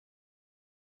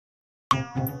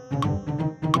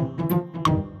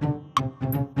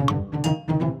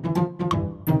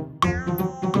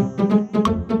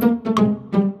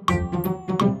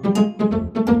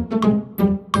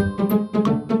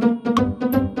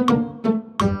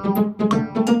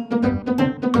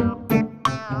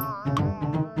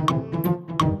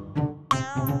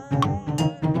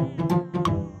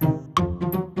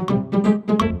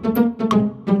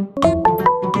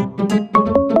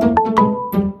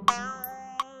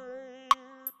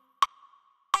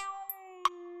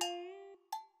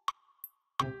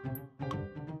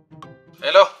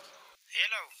Hello.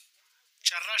 Hello.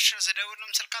 ጭራሽ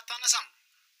ስደውልም ስልክ አታነሳም?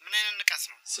 ምን አይነት ንቀት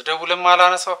ነው? ስደውልም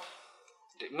አላነሳው።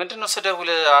 ምንድነው ስደውል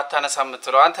አታነሳም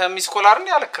የምትለው? አንተ ሚስኮል አይደል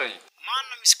ያልከኝ? ማን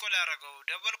ነው ሚስኮል ያደረገው?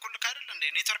 ደወልኩልክ አይደል እንዴ?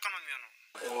 ኔትወርክ ነው የሚሆነው።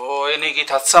 እኔ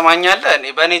ጌታ ትሰማኛለህ? እኔ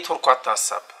በኔትወርክ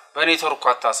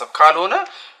አታሳብ ካልሆነ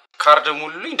ካርድ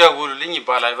ሙሉልኝ ደውሉልኝ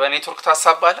ይባላል። በኔትወርክ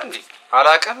ታሳባለህ እንዴ?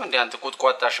 አላቀም እንዴ አንተ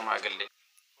ቁጥቋጣ ሽማግሌ?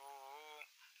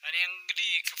 እኔ እንግዲህ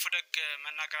ክፉ ደግ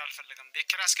መናገር አልፈልግም።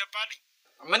 ቤክራ አስገባልኝ።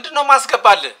 ምንድነው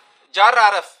ማስገባልህ? ጃራ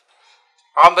አረፍ።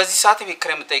 አሁን በዚህ ሰዓት ቤክራ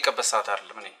የምጠይቀበት ሰዓት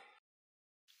አይደለም።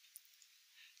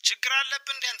 ችግር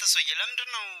አለብን እንዴ አንተ ሰውዬ?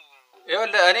 ለምንድነው?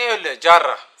 ይኸውልህ ጃራ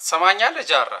ሰማኛለህ?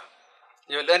 ጃራ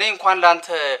ይኸውልህ እኔ እንኳን ላንተ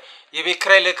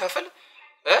የቤክራ ለከፍል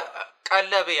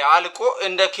ቀለቤ አልቆ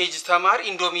እንደ ኬጅ ተማሪ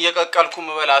እንዶም እየቀቀልኩ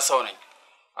መበላ ሰው ነኝ።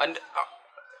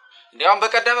 እንዴ አሁን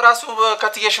በቀደም ራሱ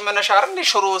ከትየሽ መነሻር እንዴ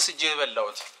ሽሮ ወስጄ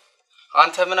በላውት።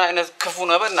 አንተ ምን አይነት ክፉ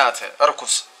ነው በእናትህ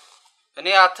እርኩስ። እኔ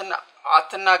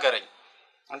አትናገረኝ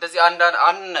እንደዚህ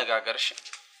አንነጋገርሽ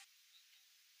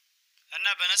እና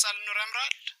በነፃ ልኖር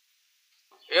ያምራል።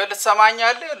 ይኸውልህ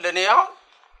ትሰማኛለህ? ለኔ አሁን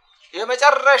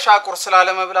የመጨረሻ ቁርስ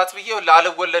ላለመብላት ብዬ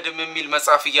አልወለድም የሚል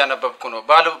መጽሐፍ እያነበብኩ ነው።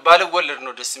 ባልወለድ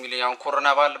ነው ደስ የሚለኝ። አሁን ኮሮና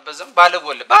ባለበዝም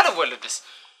ባልወለድስ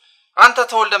አንተ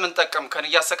ተወልደ ምን ተጠቀምከን?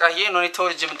 እያሰቃየህ ነው። እኔ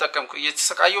ተወልጄ ምን ተጠቀምኩ?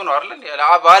 እየተሰቃየው ነው አይደል?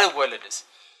 ባልወለድስ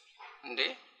እንዴ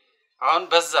አሁን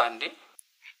በዛ እንዴ?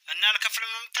 እና አልከፍልም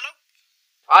ነው የምትለው?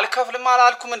 አልከፍልም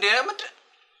አላልኩም እንዴ?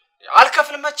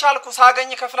 አልከፍልም መቼ አልኩ?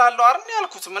 ሳገኝ ከፍላለሁ አይደል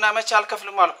ያልኩት? ምን መቼ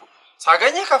አልከፍልም አልኩ?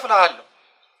 ሳገኝ ከፍላለሁ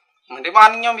እንዴ?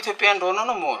 ማንኛውም ኢትዮጵያ እንደሆነ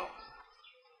ነው የምሆነው።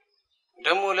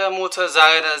 ደሞ ለሞተ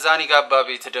ዛኒ ጋባ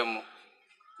ቤት ደሞ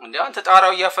እንዴ አንተ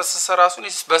ጣራው ያፈሰሰ ራሱን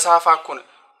በሳፋ እኮ ነው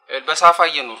በሳፋ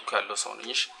እየኖርኩ ያለው ሰው ነኝ።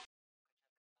 እሺ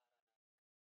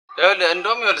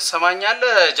እንደውም ይኸውልህ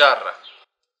ሰማኛለህ?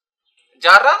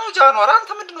 ጃራ ነው ጃንዋር። አንተ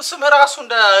ምንድነው ስም ራሱ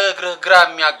እንደ ግራ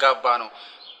የሚያጋባ ነው።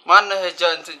 ማን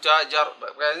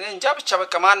እንጃ ብቻ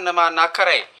በቃ ማን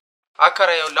አከራይ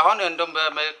ይኸውልህ አሁን እንደውም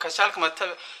ከቻልክ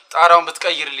ጣራውን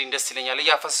ብትቀይርልኝ ደስ ይለኛል።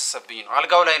 እያፈሰሰብኝ ነው።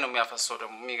 አልጋው ላይ ነው የሚያፈሰው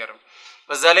ደግሞ የሚገርም።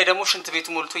 በዛ ላይ ደግሞ ሽንት ቤቱ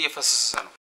ሞልቶ እየፈሰሰ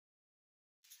ነው።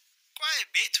 ቆይ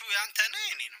ቤቱ ያንተ ነው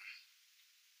የኔ ነው?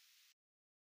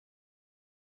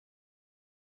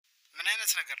 ምን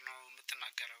አይነት ነገር ነው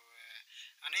የምትናገረው?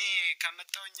 እኔ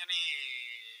ከመጣውኝ እኔ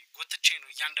ጎትቼ ነው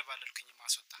ያንደባለልኩኝ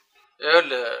ማስወጣ።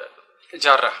 ይኸውልህ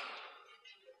ጃራ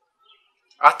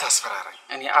አታስፈራራኝ።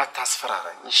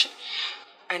 እሺ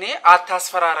እኔ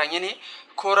አታስፈራራኝ። እኔ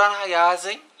ኮሮና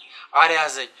ያዘኝ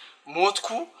አልያዘኝ ሞትኩ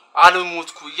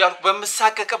አልሞትኩ እያልኩ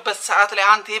በመሳቀቅበት ሰዓት ላይ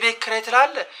አንተ የቤት ኪራይ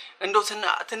ትላለህ? እንደው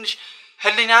ትንሽ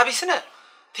ህሊና ቢስ ነህ።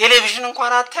 ቴሌቪዥን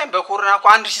እንኳን አታይም። በኮሮና እኮ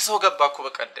 1000 ሰው ገባ እኮ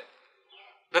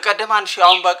በቀደም 1000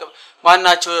 አሁን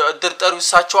ማናቸው ድርጠሩ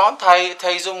እሳቸው አሁን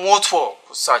ታይዘው ሞቱ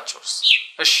እሳቸውስ።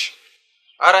 እሺ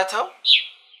ኧረ ተው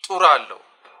ጡር አለው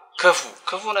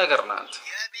ክፉ ነገር ነው። አንተ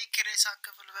የቤት ኪራይ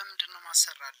ሳከፍል በምንድነው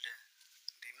ማሰራለህ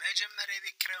እንዴ? መጀመሪያ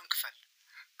የቤት ኪራዩን ክፈል፣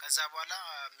 ከዛ በኋላ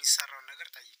የሚሰራው ነገር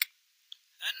ጠይቅ።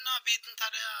 እና ቤትን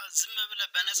ታዲያ ዝም ብለህ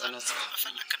በነፃ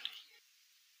መፈለክ እንዴ?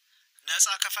 ነፃ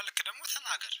ከፈልክ ደግሞ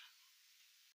ተናገር።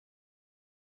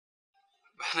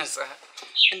 በነፃ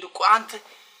እንዴ አንተ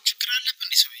ችግር አለብህ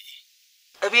እንዴ ሰውዬ?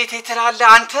 እቤቴ ትላለህ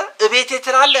አንተ? እቤቴ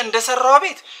ትላለህ እንደሰራው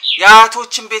ቤት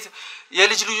ያቶችን ቤት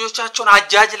የልጅ ልጆቻቸውን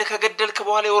አጃጅለ ከገደልክ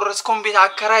በኋላ የወረስከውን ቤት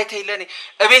አከራይተህ ለኔ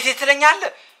እቤቴ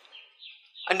ትለኛለህ?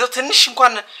 እንደው ትንሽ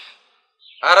እንኳን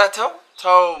ኧረ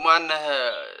ተው ማን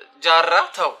ጃራ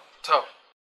ተው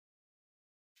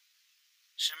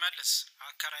ሽመልስ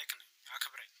አከራይክ ነኝ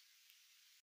አክብረኝ።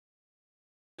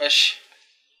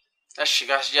 እሺ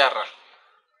ጋሽ ጃራ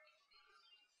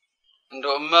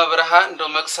እንደው መብርሃን እንደው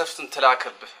መቅሰፍትን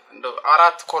ትላከብህ። እንደው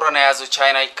 4 ኮሮና ያዘው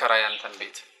ቻይና ይከራይ አንተን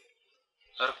ቤት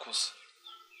እርኩስ።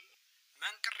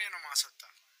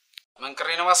 መንቅሬ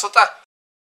ነው ማስወጣ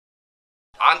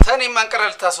አንተ ነኝ መንቅሬ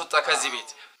ልታስወጣ ከዚህ ቤት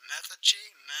መጥቼ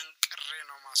መንቅሬ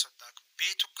ነው ማስወጣ።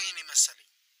 ቤቱ እኮ የኔ መሰለኝ።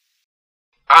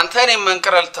 አንተ ነኝ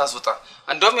መንቅሬ ልታስወጣ።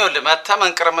 እንደውም ይኸውልህ መተ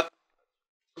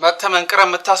መንቅሬ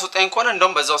የምታስወጣኝ ከሆነ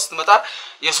እንደውም በዛው ስትመጣ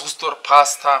የ3 ወር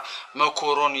ፓስታ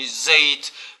መኮሮኒ ዘይት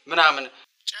ምናምን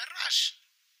ጭራሽ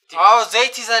አዎ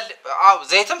ዘይት ይዘል አዎ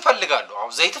ዘይትም ፈልጋለሁ አዎ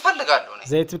ዘይት ፈልጋለሁ እኔ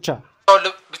ዘይት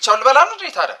ብቻው ልበላ ነው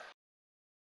እንዴ ታዲያ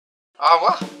አዋ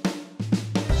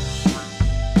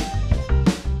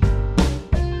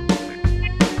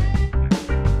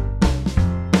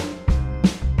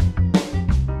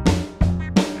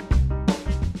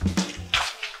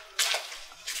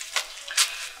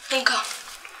እንካ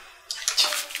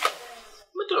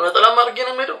ምንድነው በጣም አርጌ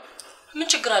ነው የምሄደው ምን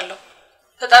ችግር አለው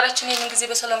ፈጣሪያችን ይሄን ጊዜ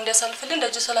በሰላም እንዲያሳልፍልን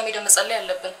ደጅ ሰላም ሄደ መጸለይ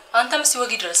ያለብን አንተም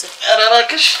ሲወጊ ድረስ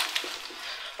አራራክሽ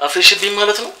አፍሽብኝ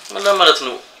ማለት ነው ምን ማለት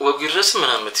ነው ወጊ ድረስ ምን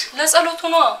አመት ለጸሎቱ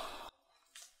ነው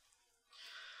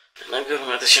ነገር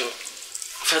ማለትሽም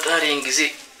ፈጣሪን ጊዜ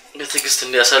ለትግስት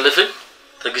እንዲያሳልፍኝ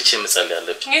ተግቼ መጸለይ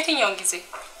ያለብኝ የትኛውን ጊዜ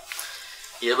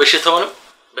የበሽታውንም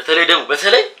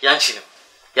በተለይ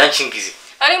ያንቺን ጊዜ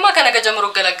እኔማ ከነገ ጀምሮ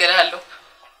ገላገላለሁ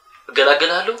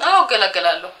አዎ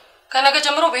ገላገላለሁ ከነገ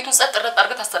ጀምሮ ቤቱን ጸጥ ረጥ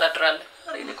አድርገህ ታስተዳድራለህ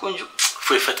አሬ ለቆንጆ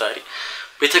ወይ ፈጣሪ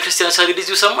ቤተክርስቲያን ሳይድ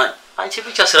ዲዚው ሰማኝ አንቺ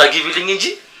ብቻ ስራ ግቢልኝ እንጂ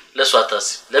ለሱ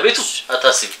አታስብ ለቤቱ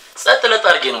አታስብ ጸጥ ለጥ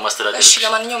አድርጌ ነው ማስተዳደር እሺ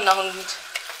ለማንኛውም አሁን እንሂድ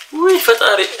ወይ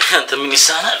ፈጣሪ አንተ ምን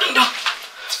ይሳናል እንደው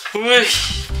ወይ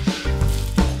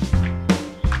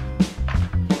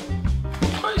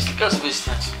አይስካስ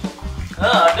በስታች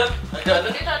አደም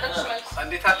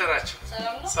እንዴት አደራችሁ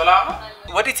ሰላም ነው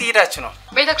ወዴት እየሄዳችሁ ነው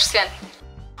ቤተክርስቲያን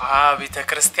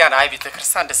ቤተክርስቲያን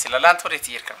ቤተክርስቲያን ደስ ይላል አንተ ወዴት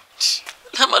እየሄድክ ነው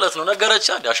ለማለት ነው ነገራቻ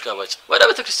ዳሽቃባጭ ወደ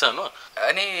ቤተክርስቲያን ነው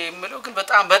እኔ ምለው ግን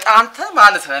በጣም አንተ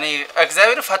ማለት ነው እኔ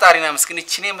እግዚአብሔር ፈጣሪና መስኪን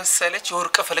እቺኔ መሰለች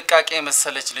ወርቅ ፍልቃቄ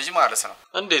መሰለች ልጅ ማለት ነው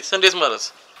እንዴት ማለት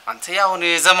አንተ ያው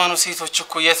የዘመኑ ሴቶች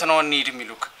እኮ የት ነው እንሂድ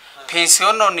የሚሉክ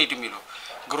ፔንሲዮን ነው እንሂድ የሚሉ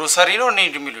ግሮሰሪ ነው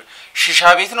እንሂድ የሚሉ ሺሻ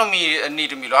ቤት ነው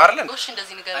እንሂድ የሚሉ አይደል እሺ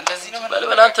እንደዚህ ነው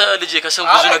በላንተ ልጅ ከሰም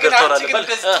ብዙ ነገር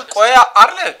ተወራለህ ቆይ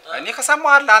አይደል እኔ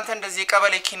ከሰማው አይደል አንተ እንደዚህ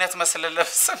ቀበሌ ኪነት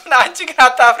መስለለፍስ ምን አንቺ ግን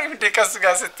አታፍሪም እንደከስ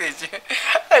ጋር ስትሄጂ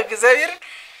እግዚአብሔር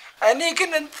እኔ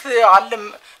ግን እንት አለም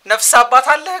ነፍስ አባት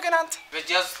አለ ግን አንተ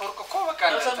በጃዝ ፎርቅ እኮ በቃ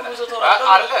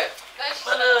አይደል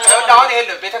አሁን ይሄ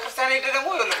ቤተክርስቲያን ሄደ ደግሞ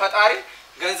ፈጣሪ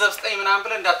ገንዘብ ስጠኝ ምናምን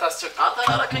ብለ እንዳታስቸግር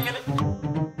አታራከኝ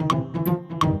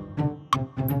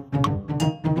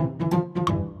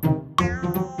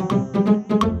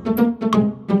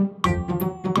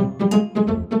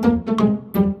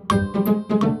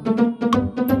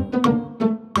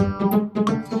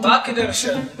ደርሽ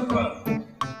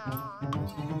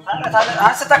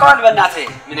አንተ ተቀበል በእናቴ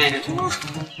ምን አይነቱ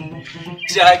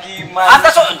ጃጊ አንተ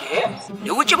ሰው እንዴ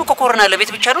የውጭ ኮሮና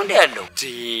ለቤት ብቻ ነው እንዴ ያለው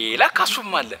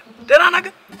ላካሱም አለ ደህና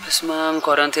ነገር ተስማም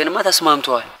ኳራንታይንማ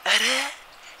ተስማምቷል አረ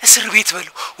እስር ቤት በሉ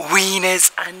ወይ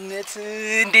ነጻነት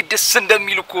እንዴት ደስ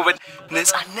እንደሚል እኮ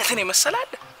ነጻነትን ይመስላል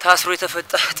ታስሮ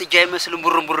የተፈታ ጥጃ አይመስልም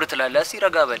ቡርንቡር ትላለህ እስቲ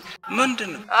ረጋበል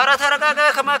ምንድነው አረ ተረጋጋ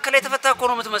ከማከለ የተፈታ እኮ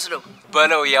ነው የምትመስለው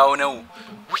በለው ያው ነው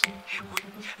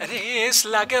እኔስ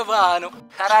ላገባ ነው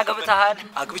ተራገብታል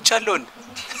አግብቻለሁ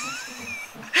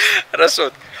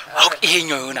ረሶት አው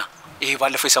ይሄኛው ይሆና ይሄ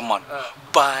ባለፈው የሰማነው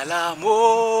ባላሞስ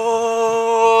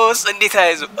እንዴት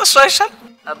አይዞ እሱ አይሻል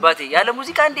አባቴ ያለ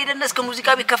ሙዚቃ እንደደነስከ ሙዚቃ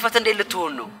ቢከፈት እንደ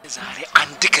ልትሆን ነው ዛሬ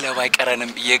አንድ ክለብ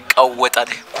አይቀረንም የቃወጣል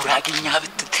ጉራግኛ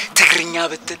ብትል ትግርኛ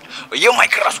ብትል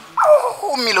የማይክራሱ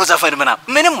ሚለው ዘፈን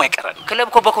ምንም አይቀረን ክለብ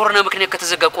እኮ በኮሮና ምክንያት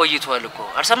ከተዘጋ ቆይቷል እኮ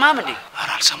አልሰማም እንዴ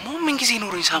አልሰማም ምን ጊዜ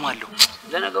ኖር ይሰማለሁ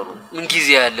ለነገሩ ምን ጊዜ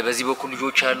ያለ በዚህ በኩል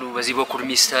ልጆች አሉ በዚህ በኩል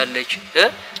ሚስት አለች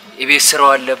ኢቤስ ስራው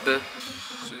አለበት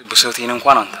በሰውቴን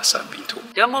እንኳን አንተ ሐሳብኝ ተው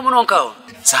ደሞ ምን ሆንካው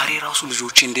ዛሬ ራሱ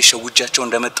ልጆቼ እንደሸውጃቸው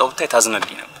እንደመጣው ታይ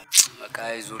ታዝነልኝ ነበር በቃ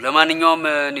አይዞ ለማንኛውም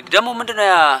ደሞ ምንድነው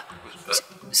ያ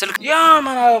ስልክ ያ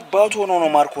ማና ባቱ ሆኖ ነው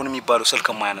ማርኮን የሚባለው ስልክ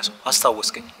ማያነሳው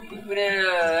አስታወስከኝ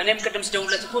እኔም ቅድም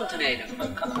ስደውልለት እኮ እንትን አይደለም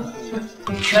በቃ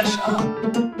ሸርሻ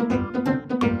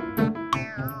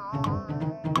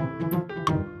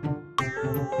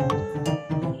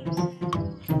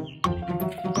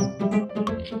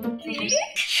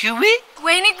ሽዊ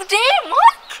ወይኔ ጉዴ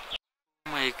ማርክ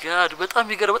ማይ ጋድ በጣም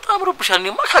ይገርም በጣም ረብሻል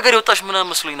እኔማ ከሀገር ወጣሽ ምናምን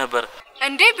መስሎኝ ነበር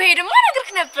እንዴ በሄድማ ነገርክ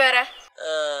ነበረ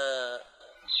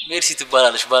ሜርሲ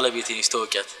ትባላለች ባለቤቴ ነች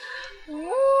ተወቂያት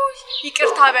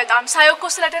ይቅርታ በጣም ሳይኮ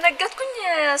ስለደነገጥኩኝ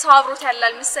ሰው አብሮት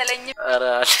ያላል መሰለኝ ኧረ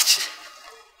አለች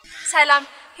ሰላም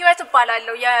ህይወት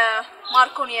እባላለሁ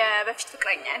የማርኮን የበፊት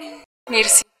ፍቅረኛ ነኝ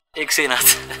ሜርሲ ኤክሴ ናት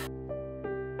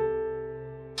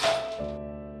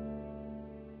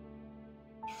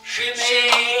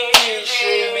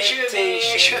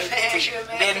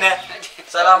ደነ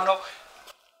ሰላም ነው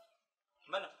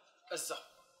ምን እዛ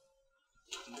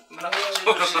ምን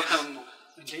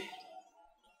እንዴ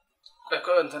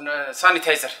እንትን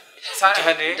ሳኒታይዘር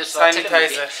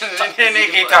እኔ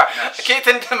ጌታ ከየት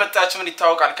እንደመጣችሁ ምን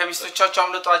ይታወቃል ከሚስቶቻችሁ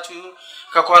አምልጣችሁ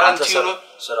ከኳራንቲኑ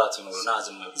ስራት ነው ና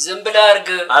ዝም ብለህ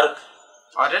አርግ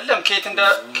አይደለም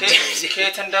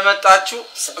ከየት እንደመጣችሁ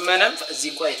ምንም እዚህ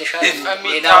እንኳን የተሻለ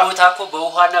ሌላ ቦታ እኮ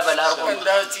በውሃና በላርጎ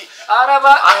እንዳዚህ አረባ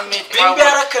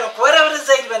ቢያረከን እኮ ወረ ወደዛ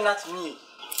ሂድ በእናት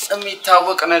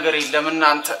የሚታወቅ ነገር የለም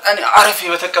እናንተ እኔ አረፍ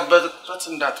በተቀበልኩት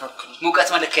እንዳትወክሉ ሙቀት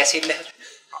መለኪያስ የለህ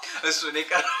እሱ ነው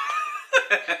ቀር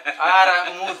አራ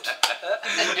ሙድ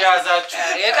እንዲያዛችሁ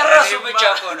የቀረሱ ብቻ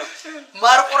እኮ ነው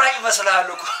ማርቆራኝ መስላሉ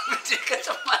እኮ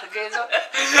ከተማር ገይዘው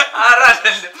አራ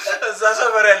አይደለም እዛ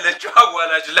ሰፈር ያለችው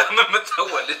አዋላጅ ለምን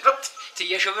መጣወልሽ ነው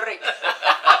ትየሽብሬ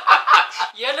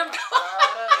የለም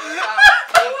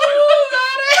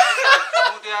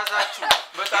ሙድ ያዛችሁ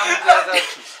በጣም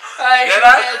ያዛችሁ አይ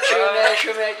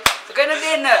ሽራይ ግን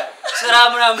እንዴነ ስራ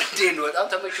ምናምን እንዴን ነው በጣም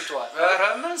ተመችቷል ኧረ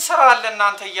ምን ስራ አለ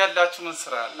እናንተ እያላችሁ ምን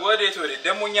ስራ አለ ወዴት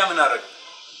ደሞኛ ምን አረግ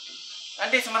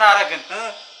እንዴት ምን አረግን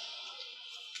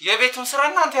የቤቱን ስራ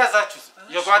እናንተ ያዛችሁት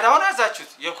የጓዳውን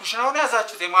ያዛችሁት የኩሽናውን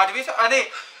ያዛችሁት የማድ ቤት እኔ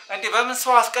እንዴ በምን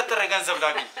ሰው አስቀጥረ ገንዘብ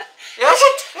ላገኝ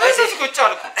ያሽት እዚህ ቁጭ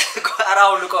አልኩ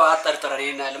ጓራው ልቆ አጠርጥረን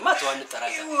ይናል ማጥዋን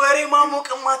ተራጋ ወሬ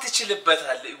ማሞቅማ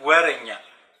ትችልበታል ወሬኛ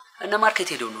እና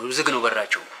ማርኬት ሄደው ነው ዝግ ነው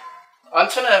በራቸው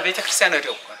አንተና ቤተክርስቲያን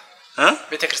ሄደው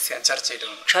ቤተክርስቲያን ቸርች ሄደው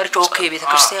ነው ቸርች ኦኬ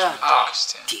ቤተክርስቲያን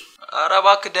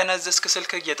አረባክ ደነዘስክ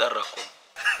ስልክ እየጠራኩ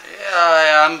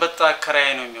አንበጣ ከራይ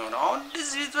ነው የሚሆነው አሁን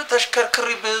እዚህ ተሽከርክሪ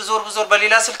በዞር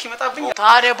በሌላ ስልክ ይመጣብኝ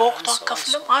ታዲያ በወቅቱ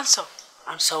አከፍልም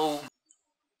አንሳው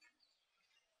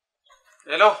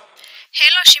ሄሎ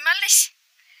ሽመልስ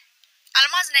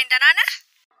አልማዝ ነኝ ደህና ነህ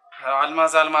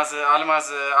አልማዝ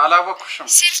አላወኩሽም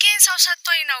ስልኬን ሰው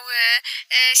ሰጥቶኝ ነው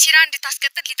ሲራ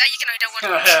እንድታስቀጥል ሊጠይቅ ነው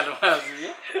የደወልኩት አልማዝ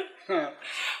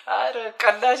አረ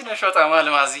ቀላጅ ነው ሾጣም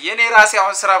አልማዝ የኔ ራሴ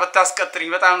አሁን ስራ በታስቀጥልኝ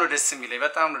በጣም ነው ደስ የሚለኝ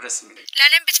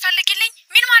ለኔም ብትፈልግልኝ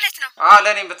ምን ማለት ነው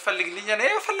ለኔም ብትፈልግልኝ እኔ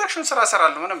የፈለግሽውን ስራ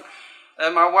ሰራለሁ ምንም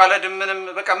ማዋለድ ምንም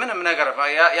በቃ ምንም ነገር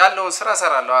ያለውን ስራ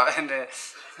ሰራለሁ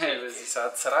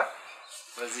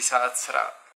በዚህ ሰዓት ስራ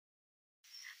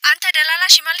አንተ ደላላ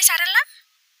ሽመልስ አይደለም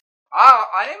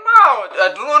እኔማ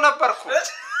ድሮ ነበርኩ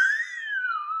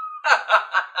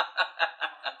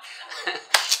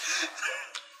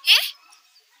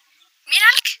ምን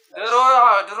አልክ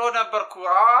ድሮ ነበርኩ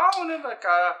አሁን በቃ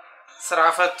ስራ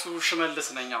ፈቱ ሽመልስ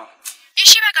ነኝ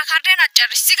እሺ በቃ ካርዴን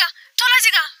አጨርስ ዝጋ ቶሎ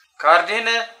ዝጋ ካርዴን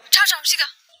ቻው ዝጋ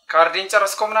ካርዴን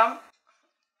ጨረስኩ ምናምን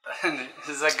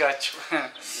ዘጋችሁ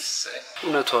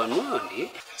እውነቷን ነው እንዴ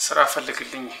ስራ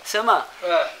ፈልግልኝ ስማ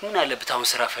ምን አለበት አሁን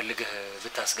ስራ ፈልገህ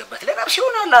ብታስገባት ለቃብሽ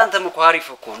ይሆናል አንተም እኮ አሪፍ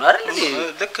እኮ ነው አይደል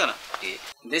ልክ ነህ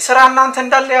እንዴ ስራ እናንተ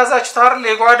እንዳለ ያዛችሁ ታርል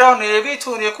የጓዳውን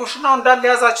የቤቱን የኩሽናውን እንዳለ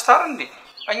ያዛችሁ ታርል እንዴ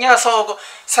እኛ ሰው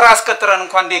ስራ አስቀጥረን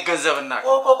እንኳን እንደ ገንዘብና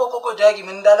ቆቆ ዳጊ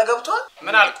ምን እንዳለ ገብቷል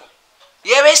ምን አልኩ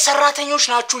የቤት ሰራተኞች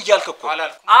ናችሁ እያልክ እኮ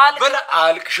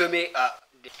አልክ ሸሜ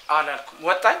አላልኩም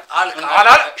ወጣኝ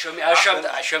አላልኩም ሸሜ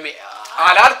አሸሜ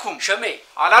አላልኩም ሸሜ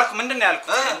አላልኩም ምንድነው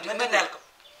ያልኩት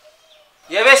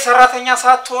የቤት ሰራተኛ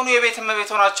ሳትሆኑ የቤት እመቤት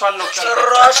ሆናችሁ አልነው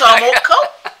ጭራሽ አሞካው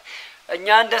እኛ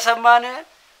እንደሰማነ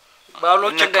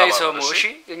ባሎች እንዳይሰሙ እሺ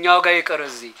እኛው ጋር ይቀር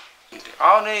እዚህ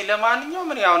አሁን ለማንኛውም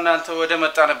ምን ያው እናንተ ወደ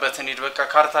መጣንበት እንሂድ በቃ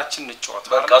ካርታችን እንጫወት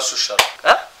በቃ እሱ ይሻላል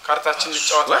ካርታችን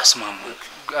እንጫወት አስማሙ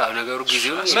ነገሩ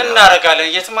ጊዜው ምን እናረጋለን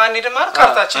የትማን ሄደ ማርክ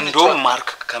ካርታችን እንደውም ማርክ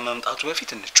ከመምጣቱ በፊት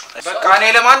እንጫወት በቃ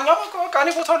እኔ ለማንኛውም በቃ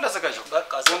እኔ ቦታውን ላዘጋጀው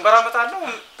በቃ ወንበር አመጣለሁ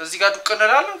እዚህ ጋር ዱቅ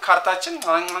እንላለን ካርታችን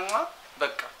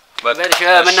በቃ በልሽ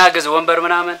ምናገዝ ወንበር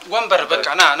ምናምን ወንበር በቃ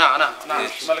ና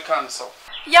መልካም ሰው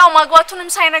ያው ማግባቱንም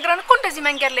ሳይነግረን እኮ እንደዚህ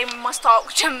መንገድ ላይ ማስተዋወቅ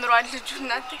ጀምሯል ልጁ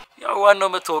እናንተ ያው ዋናው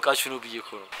መተዋወቃችሁ ነው ብዬ እኮ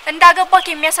ነው እንዳገባክ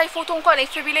የሚያሳይ ፎቶ እንኳን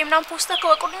ኤፍቢ ላይ ምናምን ፖስት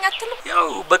ከወቁልኝ አትልም ያው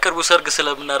በቅርቡ ሰርግ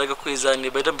ስለምናደርግ እኮ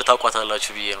የዛኔ በደንብ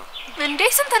ታቋታላችሁ ብዬ ነው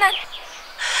እንዴ ስንት ነን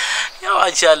ያው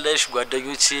አንቺ ያለሽ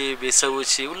ጓደኞቼ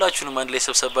ቤተሰቦቼ ሁላችሁንም አንድ ላይ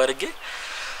ሰብሰብ አድርጌ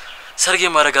ሰርግ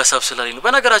ማረጋ ሐሳብ ስላለኝ ነው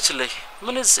በነገራችን ላይ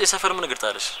ምን የሰፈር ምን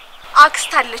ግርታለሽ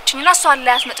አክስት አለችኝና እሷን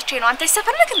ላይ አስመጥቼ ነው አንተ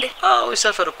ይሰፈርልክ እንዴ አዎ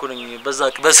ይሰፈር እኮ ነኝ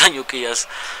በዛኛው ቅያስ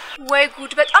ወይ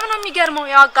ጉድ በጣም ነው የሚገርመው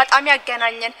ያው አጋጣሚ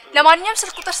ያገናኘን ለማንኛውም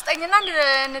ስልክ ቁጥር ስጠኝና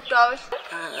እንደዋወል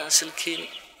ስልኬን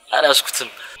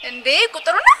አላስኩትም እንዴ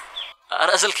ቁጥሩ ነው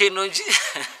ስልኬን ነው እንጂ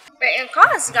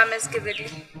በእንኳን እዚህ ጋር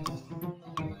መዝግብልኝ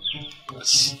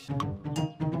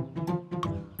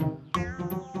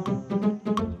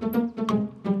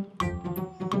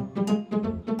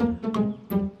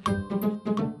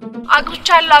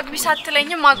አግብቻለሁ አግቢ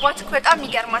ሳትለኝም ማግባትክ በጣም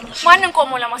ይገርማል ማንን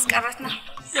ቆሞ ለማስቀረት ነው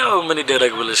ያው ምን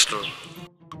ይደረግ ብለሽ ነው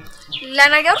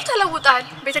ለነገሩ ተለውጣል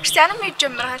ቤተክርስቲያንም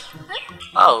ይጀምራል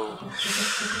አው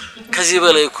ከዚህ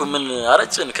በላይ እኮ ምን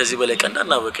አረጭን ከዚህ በላይ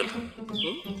ቀንዳና በቀል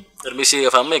እርሜሲ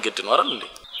የፋማ ይገድ ነው አይደል እንዴ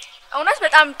እውነት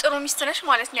በጣም ጥሩ ሚስት ነሽ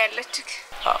ማለት ነው ያለችክ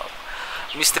አው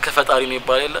ሚስት ከፈጣሪ ነው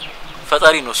ይባላል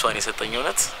ፈጣሪ ነው እሷን የሰጠኝ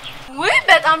እውነት ወይ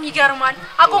በጣም ይገርማል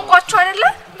አቆንቋችሁ አይደለ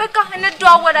በቃ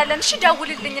እንደዋወላለን እሺ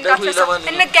ደውልልኝ እንዳትረሳ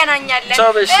እንገናኛለን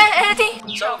እህቴ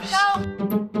ቻው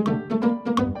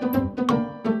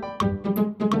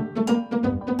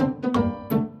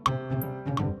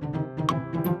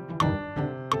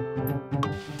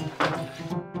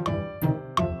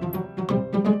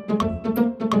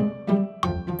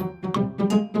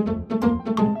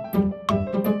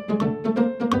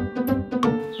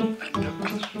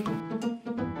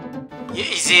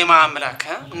ዜማ አምላክ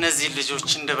እነዚህ ልጆች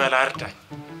እንደበላ እርዳኝ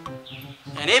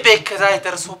እኔ በከዛይ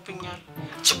ደርሶብኛል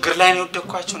ችግር ላይ ነው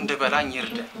ወደኳቸው እንደበላኝ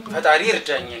ይርዳኝ ፈጣሪ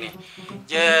ይርዳኝ እኔ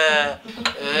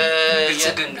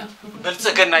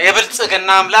የብልጽግና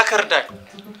አምላክ እርዳኝ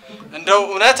እንደው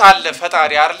እውነት አለ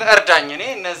ፈጣሪ አይደል እርዳኝ እኔ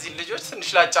እነዚህ ልጆች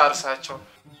ትንሽ ላጫርሳቸው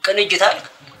ቅንጅት አልክ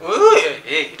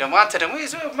ደሞ አንተ ደሞ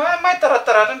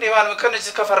ማይጠራጠራል እንዴ ማን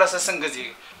ቅንጅት ከፈረሰ ስንግዜ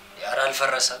ያራል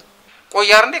ፈረሰ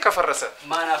ቆያር እንዴ ከፈረሰ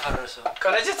ማን አፈረሰ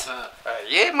ቅንጅት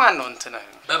ማን ነው እንትና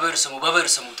በበርሰሙ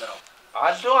ጥራው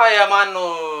አሎ አያ ማን ነው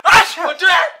ወደ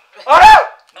አረ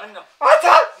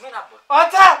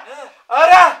አንተ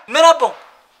አረ ምን አባው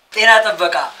ጤና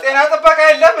ጥበቃ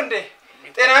የለም እንዴ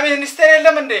ጤና ሚኒስቴር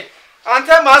የለም እንዴ አንተ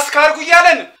ማስክ አርጉ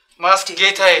ይያለን ማስክ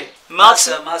ጌታዬ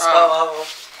ማስክ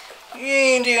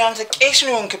እንዴ አንተ ቄስ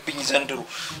ነው እንክብኝ ዘንድሮ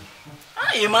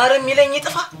ይማረም ይለኝ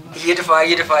ይጥፋ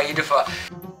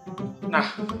ና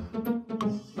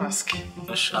ማስክ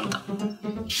እሺ አንተ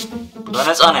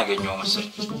በነፃ ነው ያገኘው መሰል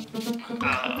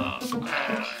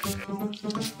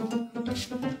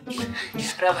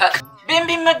ረባክ ቢምቢ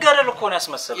መገረል እኮ ነው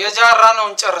ያስመሰለው የጃራ ነው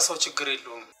እንጨርሰው ችግር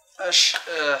የለውም እሺ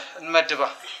እንመድባ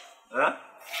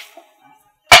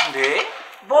እንዴ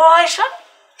ቦይሻ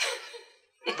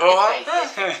ቦይ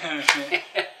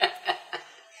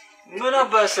ምን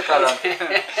አባስካላ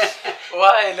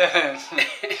ዋይለ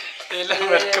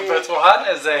ለመርክበት ውሃን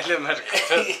እዛ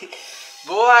ለመርክበት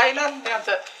ቦይላን ያንተ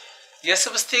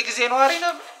የስብስቴ ጊዜ ነው አሪና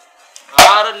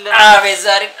አይደለም አቤት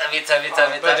ዛሬ አቤት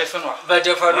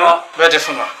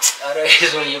በደፍኗ አረ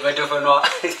ይዞኝ በደፍኗ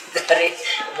ዛሬ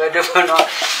በደፍኗ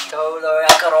ተውለው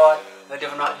ያቀረዋል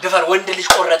በደፍኗ ድፈር ወንድ ልጅ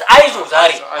ቆረጠ አይዞ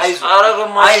ዛሬ አይዞ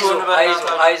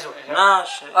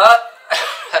ናሽ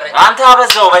አንተ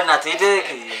አበዛው በእናት ይደግ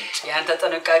ያንተ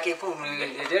ጥንቃቄ እኮ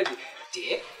ይደግ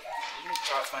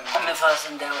ነፋስ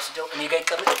እንዳይወስደው እኔ ጋር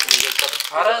ይቀርብ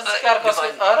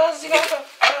አረ እዚህ ጋር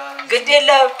ግድ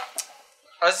የለም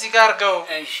እዚህ ጋር ገው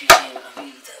እሺ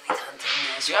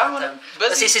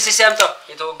በሲሲሲ አምጣ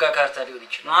የተወጋ ካርታ ሊሆን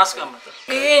ይችላል አስቀምጥ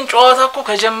ይሄን ጨዋታ እኮ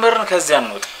ከጀመርን ከዚያ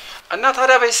ነው እና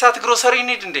ታዲያ በይሳት ግሮሰሪ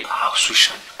እንሂድ እንዴ እሱ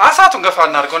ይሻል አሳቱን ገፋ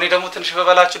እናርገው እኔ ደግሞ ትንሽ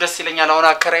በበላችሁ ደስ ይለኛል አሁን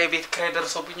አከራይ ቤት ከራይ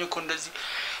ደርሶብኝ እኮ እንደዚህ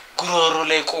ጉሮሮ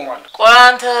ላይ ቆማል ቆይ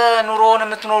አንተ ኑሮውን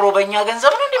የምትኖረው በእኛ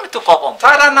ገንዘብ ነው እንደምትቋቋም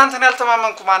ታዲያ እናንተን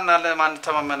ያልተማመንኩ ማን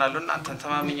ተማመናሉ እናንተን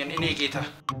ተማመኝ እኔ ጌታ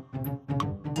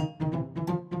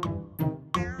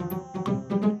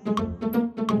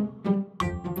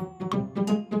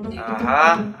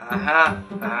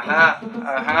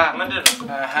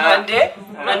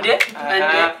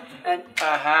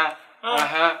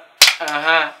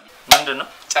ምንድነው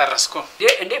ጨረስኩ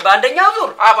እንዴ ባንደኛው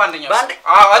ዙር ባንደኛው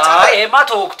ኤማ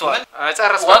ተወክቷል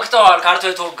ጨረስኩ ወክቷል ካርቶ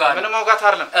የተወጋል ምንም ወጋት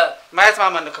አይደለም ማየት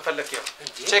ማመን ነው ከፈለክ ይው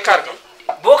ቼክ አድርገው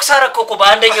ቦክስ አረከው እኮ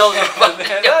ባንደኛው ዙር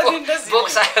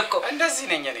ቦክስ አረከው እንደዚህ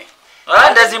ነኝ እኔ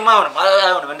እንደዚህማ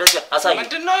አይሆንም እንደዚህ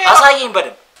አሳየኝ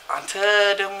በደም አንተ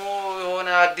ደግሞ የሆነ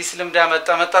አዲስ ልምድ ያመጣ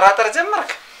መጠራጠር ጀመርክ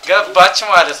ገባች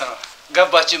ማለት ነው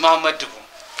ገባች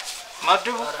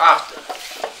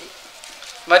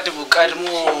መድቡ ቀድሞ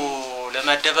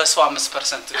ለመደበሰው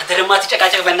 5% አንተ ደግሞ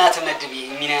አትጨቃጨቅ በእናትህ መድብ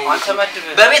ሚና አንተ መድብ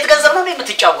በቤት ገንዘብ ነው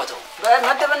የምትጫወተው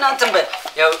መድብና አንተም በል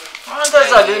ያው አንተ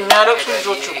እዛ የሚያለቅሱ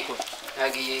ልጆች እኮ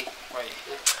ያግዬ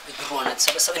ድሮና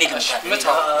ተሰበሰበ እኔ ግን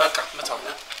መታው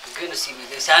ግን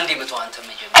አንዴ መቶ አንተ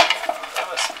መጀመሪያ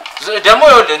ደግሞ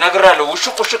ይኸውልህ እነግርሃለሁ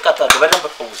ውሽቅ አታድርግ በደንብ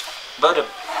ተፈውስ በደንብ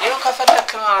ይኸው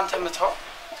ከፈለክ አንተ መታው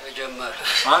ተጀመረ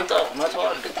አንተ መታው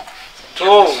አለ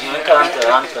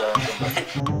አንተ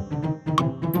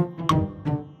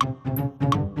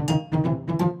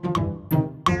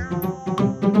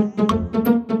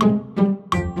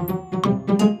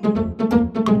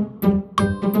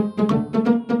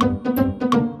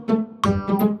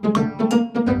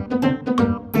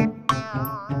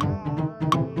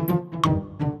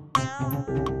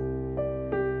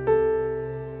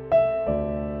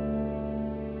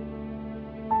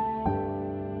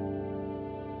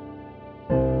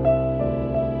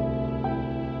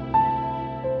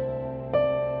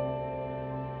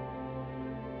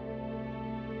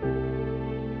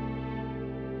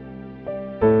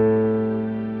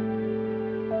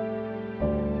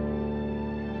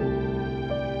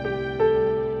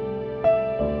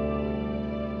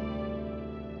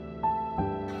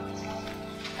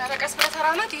ቀስ ብለህ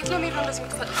ተራመድ የት ነው የሚሄደው እንደዚህ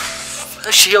የምትፈጥረው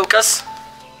እሺ ያው ቀስ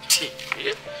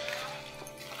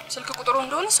ስልክ ቁጥሩ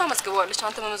እንደሆነ እሷ መዝግባለች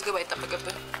አንተ መመዝገብ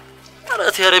አይጠበቅብህም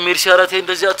አራት ያረ ሜርሲ አራት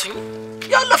እንደዚህ አትሁኝ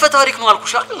ያለፈ ታሪክ ነው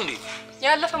አልኩሽ አይደል እንዴ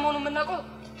ያለፈ መሆኑን የምናውቀው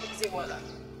ጊዜ በኋላ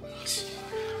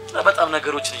በጣም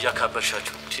ነገሮችን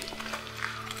እያካበርሻችሁ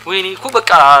ወይኔ እኮ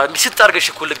በቃ ሲጣርገሽ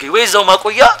እኮ ልገይ ወይ እዛው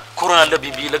ማቆያ ኮሮና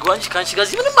አለብኝ ቢይ ለግባ እንጂ ካንቺ ጋር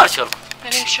ምንም አልቻልኩ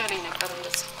እኔ ይሻለኝ ነበር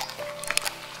እንደዚህ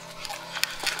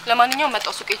ለማንኛውም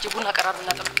መጣው ሱቅ ሂጅ ቡና ቀራርብና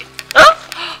ጠብቀኝ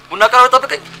ቡና ቀራርብ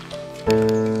ጠብቀኝ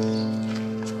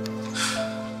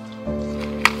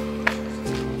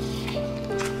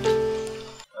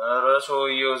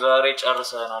ረሶዮ ዛሬ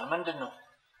ጨርሰናል ምንድነው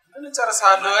ምን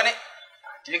ጨርሳለሁ እኔ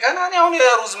የገና እኔ አሁን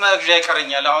የሩዝ መግዣ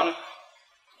ይቀርኛል አሁን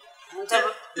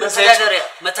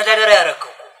መተዳደሪያ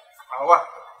ያረከው አዋ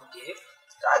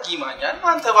ዳጊ ማኛን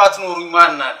አንተ ባትኖሩኝ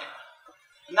ማን አለ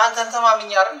እናንተን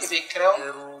ተማምኛ አይደል የቤክራው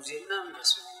ሩዜና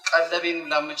እንደሱ ቀለቤን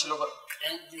ላመችለው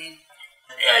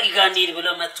ያጊጋንዲ ብለ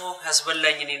መጥቶ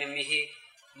ያስበላኝ እኔንም ይሄ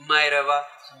ማይረባ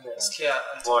እስኪ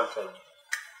ቦልፈኝ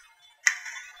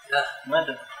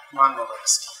ማን ነው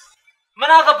እስኪ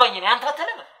ምን አገባኝ እኔ አንተ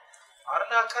አተለም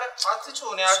አርላ አከረ አትጩ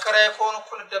እኔ አከራይ ኮን እኮ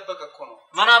ልደበቅ እኮ ነው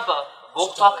ምን አባ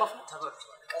ቦክቶ አከፉ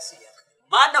ተበርቷል ቀስ ይያክ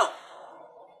ማን ነው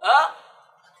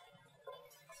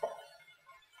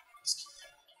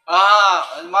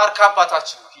ማርክ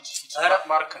አባታችን ነው ሂድ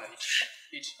ማርክ ነው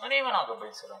ሂድ እኔ ምን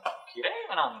አገባኝ ሰላም ኪራይ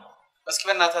ምናምን ነው እስኪ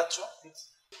በእናታችሁ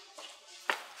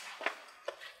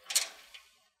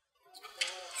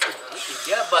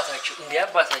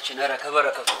እንዲያባታችን አረ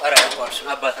ከበረከቱ አረ ያቋርሱ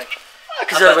አባታችን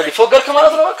ከዘርበሊ ፎገርክ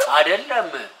ማለት ነው በቃ አይደለም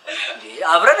እንዴ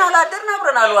አብረን አላደርን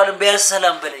አብረን አልዋልን ቢያንስ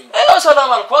ሰላም በለኝ አዎ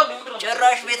ሰላም አልኩ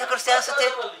ጭራሽ ቤተክርስቲያን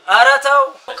ስትሄድ አረ ተው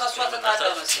ከሷ ተጣጣ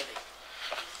መሰለኝ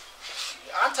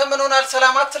አንተ ምን ሆናል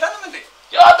ሰላም አትለንም እንዴ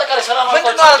ያ ተቀረ ሰላም አልኩ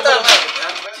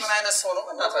ምን አይነት ሰው ነው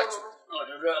እናታችሁ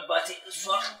አባቴ እሷ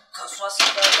ከሷ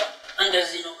ሲጣላ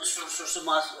እንደዚህ ነው እሱ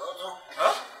ስማስ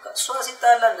ከሷ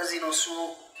ሲጣላ እንደዚህ ነው እሱ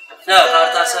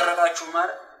ካርታ ሰረቃችሁ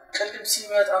ማለት ቅድም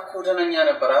ሲመጣ እኮ ደነኛ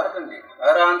ነበር አይደል እንዴ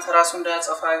አረ አንተ ራሱ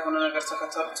እንዳያጸፋ የሆነ ነገር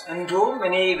ተከተሉት እንደውም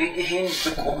እኔ ይሄን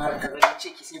ብቆማር ተበልቼ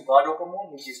ኪሴ ባዶ ቆሞ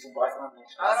ልጅቱ ባጥና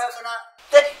አረፍና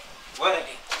ወረዴ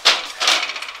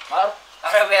ማር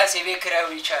አረቢያ ሲቤክራው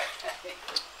ይቻል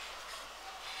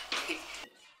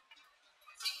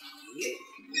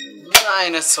ምን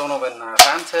አይነት ሰው ነው በእናትህ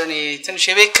አንተ እኔ ትንሽ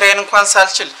የቤክራይን እንኳን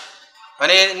ሳልችል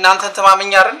እኔ እናንተን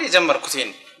ተማምኛ አይደል የጀመርኩት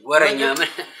ይሄን ወረኛ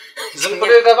ምን ዝም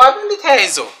ብሎ ይገባሉ እንዴ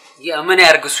ተያይዘው ያ ምን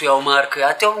ያርግሱ ያው ማርክ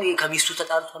አጥያው ከሚስቱ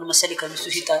ተጣልቷል መሰለኝ ከሚስቱ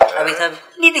ሲጣል አቤታ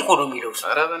እንዴት ኢኮኖሚ ነው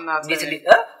ኧረ በእናትህ እንዴት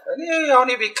እኔ ያው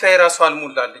እኔ ቤክራይ ራሱ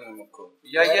አልሞላልኝም እኮ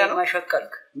ያያ ነው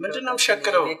ማሸቀልክ ምንድነው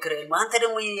ሸክለው ቤክራይ አንተ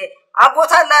ደግሞ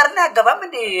አጎታላ አይደል ያገባም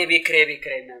እንዴ ቤክራይ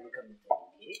እና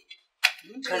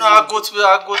ምንድነው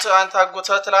አጎት አንተ አጎት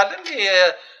ትላለህ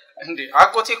እንዴ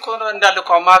አጎቴ እኮ እንዳለ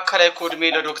እኮ ማከላይ እኮ እድሜ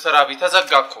ለዶክተር አብይ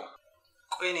ተዘጋኮ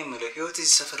ቆይ እኔ የምለው ህይወት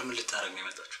እዚህ ሰፈር ምን ልታረግ ነው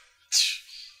የመጣችው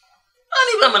እኔ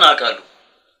በምን አውቃለሁ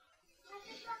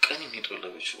ቀን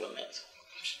የሚጦለብሽ ወናት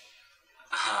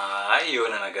አይ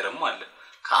የሆነ ነገርም አለ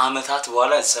ከአመታት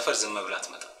በኋላ እዚህ ሰፈር ዝም ብላት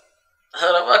መጣ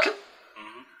ኧረ እባክህ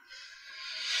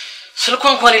ስልኩ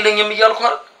እንኳን የለኝም እያልኩ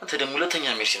አይደል አንተ ደግሞ ሁለተኛ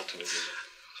ሜርሲ ነው ትንዚህ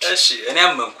እሺ እኔ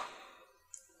አመንኩ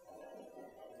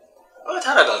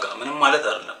ተረጋጋ ምንም ማለት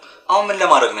አይደለም አሁን ምን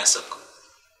ለማድረግ ነው ያሰብከው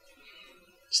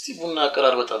እስቲ ቡና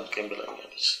አቀራር በጣም ቀን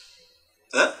ብላኛለች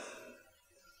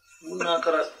ቡና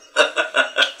አቀራር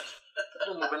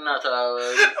ደግሞ በእናታ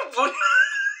ቡና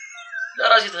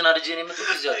ለራሴ ተናድጄ ነው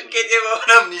የመጣሁት እዚህ አትሁን ከኔ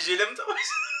በሆነም ልጅ ልምጣ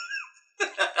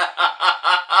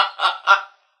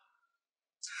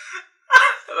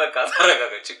በቃ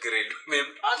ተረጋጋ ችግር የለውም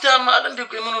አንተ ማል እንዴ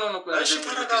ቆይ ምን ሆነ ነው ቆይ እሺ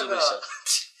ተረጋጋ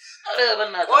አረ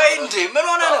በእናታ ቆይ እንዴ ምን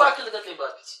ሆነ ነው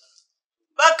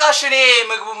በቃ እሺ እኔ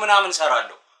ምግቡ ምናምን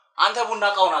ሰራለሁ አንተ ቡና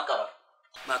ቃውን አቀራር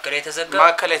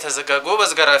ማከለ የተዘጋ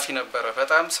ጎበዝ ገራፊ ነበር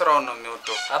በጣም ስራውን ነው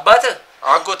የሚወደው አባቴ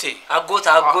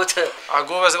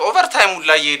አጎበዝ ኦቨርታይም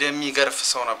ላይ ሄደ የሚገርፍ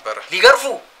ሰው ነበር ሊገርፉ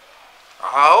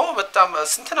አዎ በጣም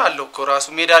ስንትን አለው እኮ ራሱ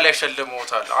ሜዳ ላይ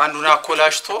ሸልመውታል አንዱን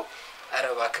አኮላሽቶ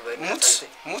አረባክ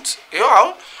ሙት ይሄው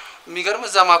አሁን የሚገርም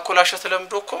እዛ ማኮላሸት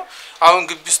ለምዶ እኮ አሁን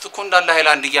ግቢ ውስጥ እኮ እንዳለ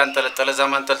ሃይላንድ እያንጠለጠለ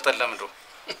ዘማን ጠልጠል ለምዶ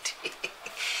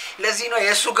ለዚህ ነው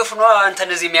የሱ ግፍ ነው አንተ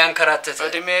እንደዚህ የሚያንከራተት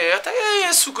እድሜ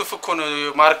የሱ ግፍ እኮ ነው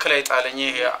ማርክ ላይ ጣለኝ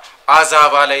ይሄ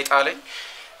አዛባ ላይ ጣለኝ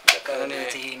እኔ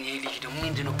ልጅ ደግሞ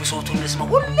ምንድነው ብሶቱን እስማ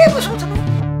ሁሌ ብሶት ነው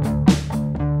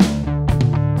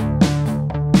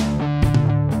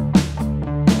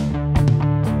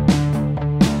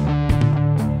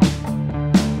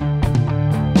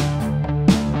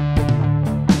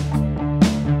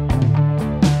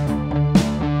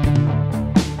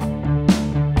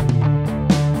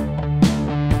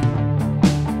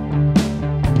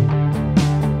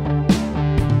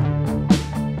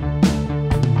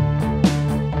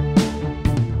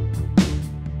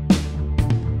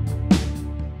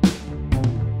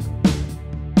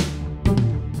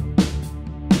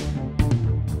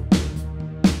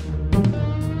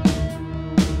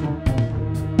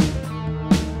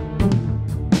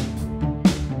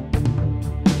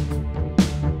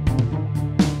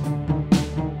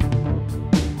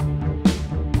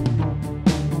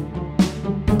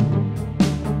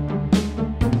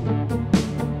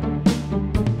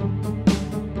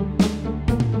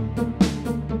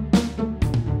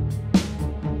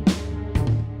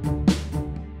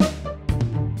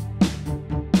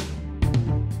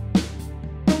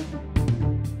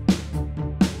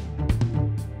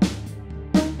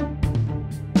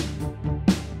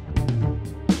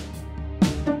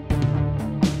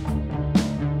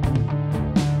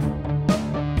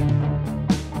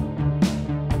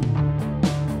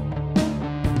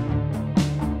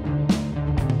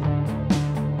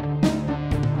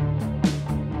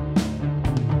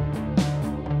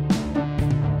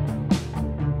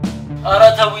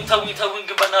ተውኝ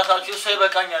ግን በእናታችሁ እሱ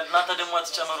ይበቃኛል እናንተ ደግሞ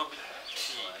አትጨመሩብኝ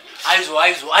አይዞ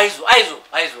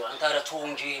አንተ ኧረ ተው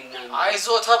እንጂ አይዞ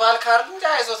ተባልክ አይደል እንዴ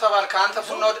አይዞ ተባልክ አንተ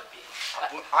ቡናው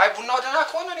ደህና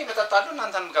ከሆነ እኔ እመጣለሁ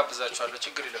እናንተንም ጋብዛችኋለሁ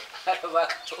ችግር የለም ኧረ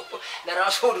እባክህ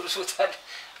ለራሱ ልብሶታል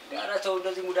ኧረ ተው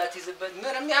እንደዚህ ሙዳት ይዝበት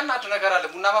ምን የሚያናድ ነገር አለ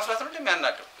ቡና ማፍላት ነው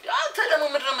እንደሚያናደው አንተ ደግሞ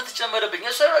ምንድን ነው የምትጨመርብኝ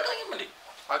እሱ አይበቃኝም እንዴ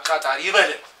አቃጣሪ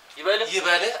ይበለ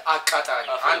አቃጣሪ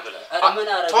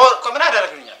ምን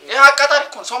አደረግልኛል ይሄ አቃጣሪ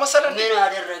እኮ ሰው መሰለህ ምን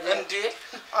አደረገ እንዴ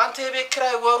አንተ የቤት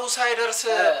ኪራይ ወሩ ሳይደርስ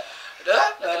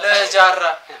ለጃራ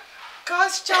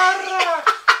ካስቻራ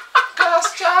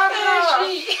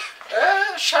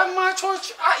ሸማቾች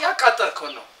ያቃጠርከው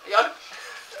ነው ያሉ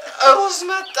ሩዝ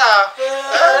መጣ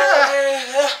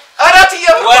አራት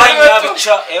ወሬኛ ብቻ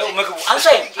ይኸው ምግቡ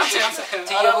አንሳይ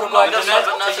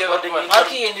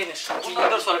ማርኪ እንዴነሽ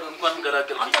ደርሷል እንኳን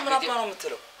ገላገል አንተ ምን አባ ነው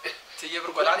የምትለው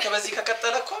ትየብርጓል አንተ በዚህ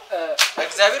ከቀጠለ እኮ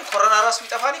እግዚአብሔር ኮሮና ራሱ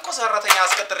ቢጠፋኝ እኮ ሰራተኛ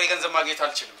አስቀጥሬ ገንዘብ ማግኘት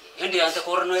አልችልም እንዴ አንተ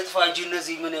ኮሮና ይጥፋ እንጂ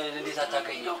እነዚህ ምን እንዴት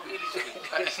አታገኘው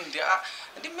እንዴ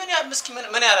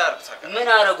ምን ያላርብታ ምን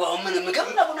አረጋው ምን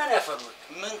ምግብና ቡና ነው ያፈሩ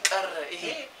ምን ቀረ ይሄ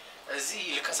እዚህ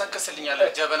ልከሰከስልኛል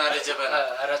ጀበና ለጀበና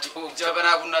አራቱ ጀበና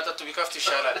ቡና ጠጡ ቢከፍት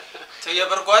ይሻላል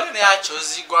ተየበርጓልን ያቸው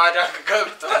እዚህ ጓዳ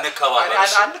ገብቶ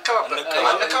አንከባበር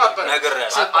ነገር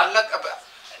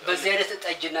በዚህ አይነት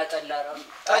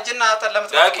ጠጅና ጠላ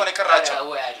ምትቆ ነው የቀራቸው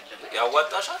ወይ አይደለም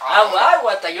ያዋጣሻል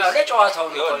አይዋጣኛው ለጨዋታው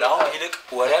ነው ያው ይልቅ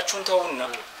ወሬያችሁን ተውና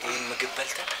ይሄን ምግብ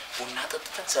በልተን ቡና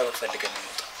ጠጥተን ሰበብ ፈልገን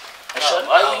እንውጣ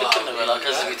አይ ልክ ነው በላ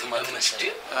ከዚህ ቤት ማትመስድ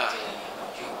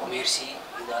ሜርሲ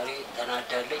ዛሬ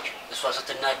ተናዳለች እሷ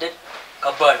ስትናደድ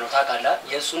ከባድ ነው ታውቃለህ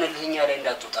የሱን ልህኛ ላይ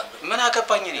እንዳትወጣብኝ ምን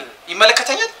አገባኝ እኔ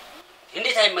ይመለከተኛል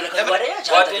እንዴት አይመለከት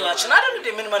ጓደኛችን አይደል እንዴ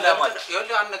ምን መላማል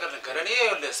ይኸውልህ አንድ ነገር ነገር እኔ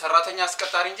ይኸውልህ ሰራተኛ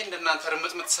አስቀጣሪ እንጂ እንደናንተ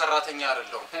ርምጥምጥ ሰራተኛ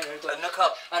አይደለሁም እነካ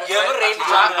የምር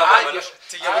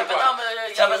በጣም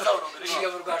ያበዛው ነው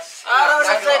ይየብርጓል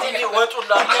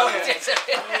ወጡላ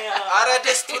አረ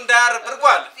ደስቱ እንዳር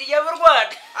ብርጓል ይየብርጓል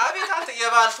አቤት አንተ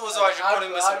የባል ተወዛዋዥ እኮ ነው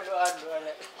የሚመስለው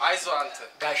አይዞ አንተ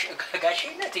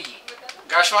ጋሽነትዬ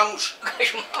ጋሽ ማሙሽ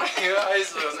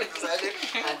አይዞ አንተ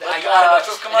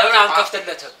አያራቸው ከማን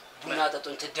አንከፍተለት ቡና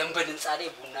ጠጡን ተደንበል እንጻሌ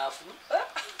ቡና አፍሉ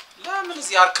ለምን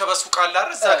እዚህ አርከበሱ ቃል አይደል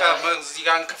እዛ ጋር እዚህ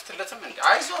ጋር አንከፍተለትም እንዴ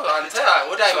አይዞ አንተ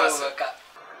ወደ አይባስ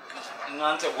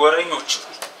እናንተ ጎረኞች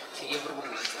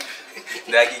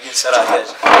ዳጊግን ስራ ያዝ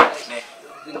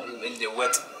እንደ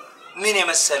ወጥ ምን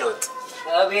የመሰለ ወጥ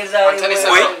አቤዛሪ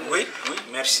ወይ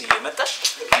ሜርሲ መጣሽ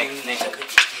ነይ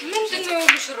ተከጂ ምንድነው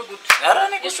ሽርጉድ አረ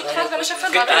ነይ እሱ ከራስ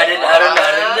ለመሸፈን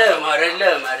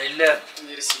አይደለም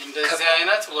ሜርሲ እንደዚህ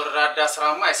አይነት ወራዳ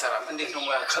ስራማ አይሰራም እንዴት ነው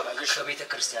ሙያቸው ከቤተ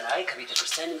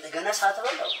ክርስቲያን እንደገና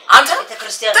ሳትበላው አንተ ቤተ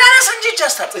ክርስቲያን ተነስ እንጂ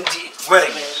ጃስታት እንጂ ወሬ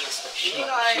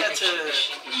አይነት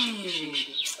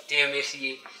ሜርሲ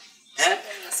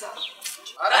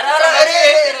አረ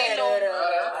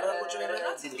ቁጭ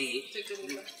በላት እንዴ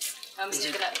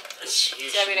አመሰግናለሁ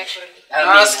እግዚአብሔር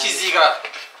ያክብርልኝ እስኪ እዚህ ጋር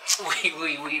ወይ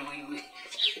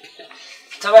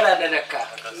ተበላለለካ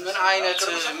ምን አይነት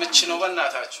ምች ነው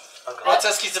በእናታችሁ አታ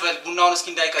እስኪ ዝበል ቡናውን እስኪ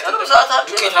እንዳይቀጥል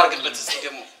ዱቄት አርግበት እስኪ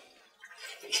ደግሞ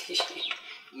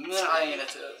ምን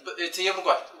አይነት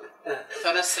ትየብርጓል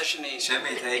ተነሰሽ ነይ ሸሜ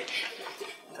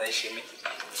ታይ ሸሜ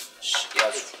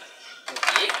ያዙ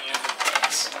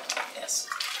ያስ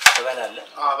ተበላለ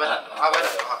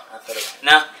ና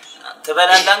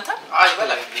ተበላለ አንተ አይ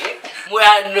በላ ሙያ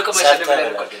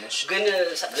ንቀመሽ ግን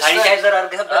ሳኒታይዘር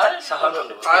አርገህበታል ሳፋን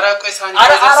አረ ቆይ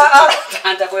ሳኒታይዘር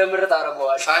አንተ ቆይ ምርጥ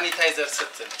አረጋዋል ሳኒታይዘር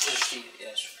ስትል እስቲ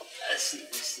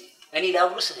እኔ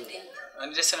ላጉርስ እንዴ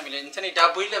አንዴ ሰለም ይለኝ እንት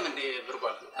ዳቦ ይለም እንዴ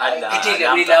ብርጓል አላ ግዴ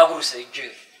ለኔ ላጉርስ እጅ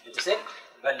እንትን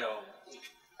በለው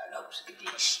ላጉርስ ግዴ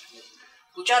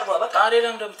ቁጫርባ በቃ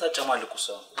አሬለም እንደምታጨማልቁ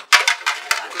ሰው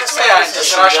አንተ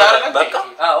ስራሻር በቃ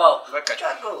አዎ በቃ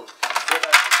ጫርጎ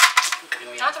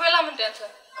አትበላም እንዴ አንተ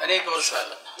እኔ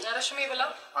ጎርሳለሁ ያረሽሜ ብላ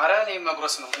አረ እኔ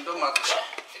መጉረስ ነው እንደውም አቁሻ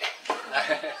አረ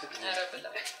ብላ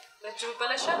ለጁ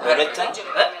በለሻ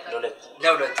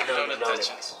ለሁለት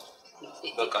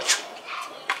በቃችሁ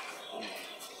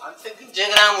አንተ ግን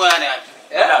ጀግና ሙያ ነው ያለ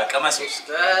ላ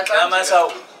ቀመሰው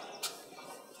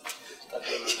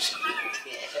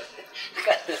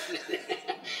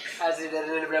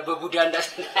አዚደረል ብላ በቡዳ እንዳስ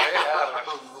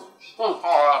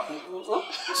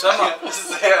ሰማ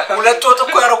ሁለት ወጥ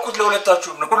እኮ ያረኩት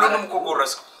ለሁለታችሁ ነው ሁሉንም እኮ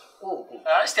ጎረስኩ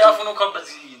እስቲ አፉኑ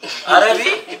ከበዚህ አረቢ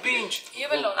ቢንጅ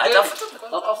ይበላው አይጣፍጥም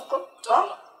አቃፉቆ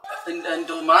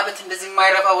እንደው ማለት እንደዚህ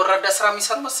የማይረባ ወራዳ ስራ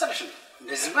የሚሰሩ መሰለሽ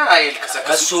እንደዚህ ማይል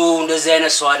ከሰከሱ እሱ እንደዚህ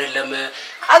አይነት ሰው አይደለም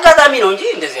አጋጣሚ ነው እንጂ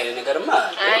እንደዚህ አይነት ነገርማ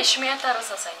አይ ሽሚያ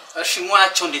ታረሳሳኝ እሺ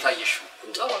ሙያቸው እንዴት አየሽው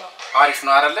ጥሩ ነው አሪፍ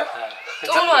ነው አይደለ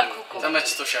ጥሩ ነው አልኩ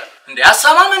ተመችቶሻል እንዴ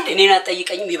አሳማም እንዴ እኔን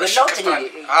አጠይቀኝም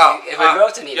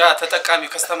የበላሁት እኔ ያ ተጠቃሚ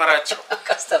ከስተመራቸው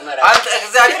ከስተመራ አንተ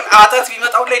እግዚአብሔር አታት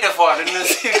ቢመጣው ላይ ደፋዋል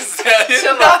እነዚህ እግዚአብሔር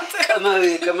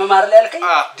ከመማር ላይ ያልከኝ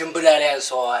ድንብላ ላይ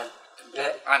ያንሰዋል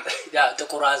ያ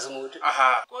ጥቁር አዝሙድ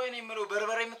ቆይ እኔ የምለው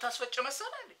በርበሬ የምታስፈጭ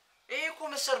መሰለህ ይሄ እኮ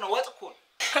ምስር ነው ወጥ እኮ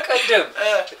ቀደም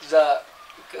እዛ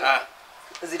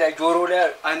እዚህ ላይ ጆሮ ላይ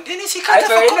አንዴኔ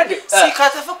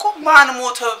ሲካተፈኩ ማን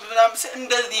ሞተ ምናምን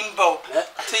እንደዚህ እንባው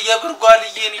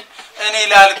ተየብርጓልዬ እኔ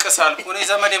ላልቅሳልኩ እኔ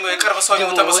ዘመዴ የቅርብ ሰው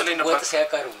ነው ተመስለኝ ነበር ወጥ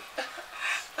ሲያቀርቡ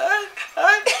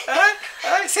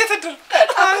አይ ሴትድር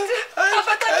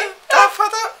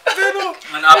ታፈታ በሉ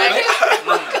ምን አበበ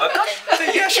ምን በቃ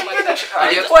ተያሽመዳሽ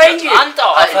ቆይ እንጂ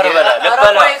አንጣው አፈር በላ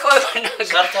ለበላ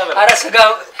ሰርተበላ አረ ስጋ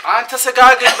አንተ ስጋ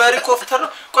ግን በሪኮፍተር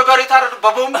ቆይ በሬ ታረዱ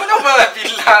በቦምብ ነው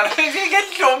በቢላ ነው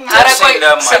ይገድሎም አረ ቆይ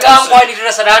ስጋ እንኳን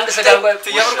ይድረስ አንድ ስጋ እንኳን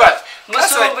ተየብርጓል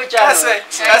መስሎ ብቻ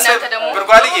ነው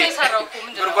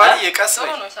ብርጓልዬ ቀስ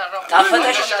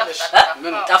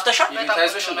ጣፍተሻ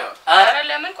ታይዞሽ እንደው አረ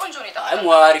ለምን ቆንጆ ነው ይጣ አይ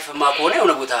ሟሪፍማ ከሆነ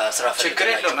የሆነ ቦታ ስራ ችግር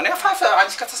የለውም እኔ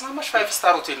አንቺ ከተስማማሽ 5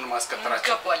 ስታር ሆቴል ነው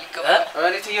ማስቀጠራቸው ይገባል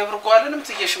እኔ ተየብርጓልንም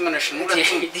ትየሽምነሽ ነው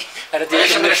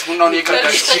ትየሽምነሽ ቡናውን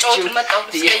ይቀርዳሽ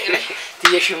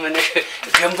ትየሽምነሽ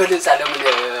ገንበል ጻለምን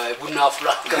ቡና አፍሏ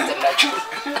ከንተላችሁ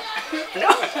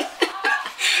ነው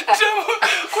ደሞ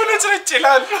ኮለጭ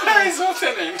ይላል አይዞት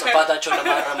ነኝ ጥፋታቸው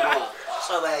ለማረም ነው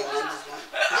ሰባያኛ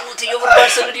እንደዚህ የወርባር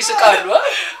ሰንዲ ስቃሉ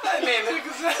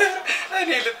እኔ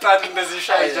ልጣድ እንደዚህ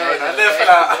ሻይ ጀበና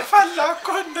ለፍላ ፈላኮ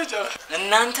እንደጀበ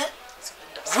እናንተ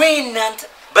ወይ እናንተ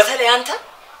በተለይ አንተ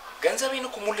ገንዘቤን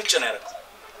እኮ ሙልጭ ነው ያደረኩት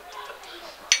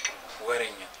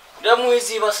ወሬኛ ደግሞ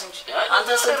እዚህ ባስ እንጂ አንተ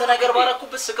ስንት ነገር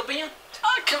ባረኩበት ስቅብኛል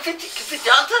ክፍት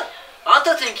አንተ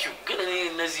ቴንክ ዩ ግን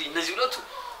እነዚህ ሁለቱ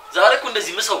ዛሬ እኮ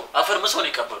እንደዚህ ምሰው አፈር ምሰው ነው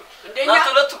ይቀበሉ እናንተ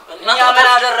ሁለቱ እኛ ምን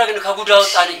አደረግን ከጉዳ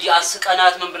ወጣን እንጂ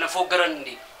አስቀናት ምን ብለን ፎገረን እንዴ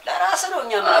ለራስ ነው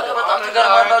እኛ ምን አደረግን በጣም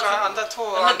ተገርማላችሁ አንተ ቶ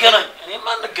እንገናኝ እኔማ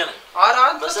እንገናኝ ኧረ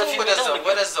አንተ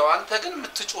ወደዛው አንተ ግን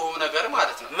የምትጮኸው ነገር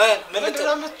ማለት ነው ምን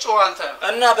ልትጮህ አንተ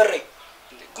እና በሬ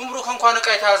ጉምሩክ እንኳን ዕቃ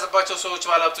የተያዘባቸው ሰዎች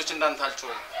ባላብቶች እንዳንተ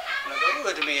አልጮህ ነገሩ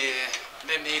እድሜ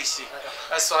ለሜርሲ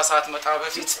እሷ ሰዓት መጣ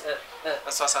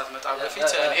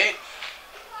በፊት እኔ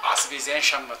አስቤዛን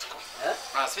ሸመትኩ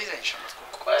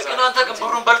ቆይ ግን አንተ ግን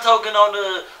ብሩን በልታው ግን አሁን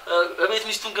እቤት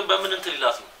ሚስቱን ግን በምን እንትን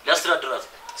ይላት ነው ሊያስተዳድራት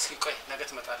እስኪ ቆይ ነገ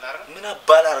ትመጣለህ አይደል ምን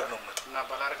አባላረግ ነው መጣ እና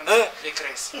አባላረግ ነው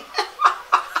ለክሬስ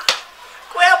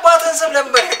ቆይ አባተን ሰብ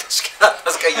ለምበር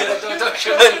ተስቀየለ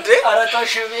እንዴ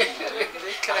አራታሽቢ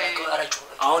ለክሬስ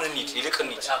አሁን እንሂድ ይልቅ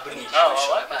እንሂድ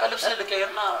ቀልብስ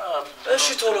ልቀይርና እሺ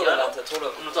ቶሎ በላንተ ቶሎ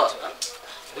እንውጣ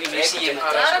ወይ ሜሲ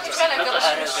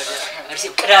እርሲ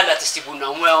ቅዳላት እስቲ ቡና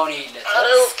ሙያውን ይለት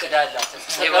ቅዳላት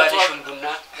የባልሽም ቡና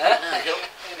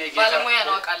ባለሙያ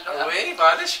ነው አቃለው ወይ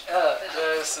ባልሽ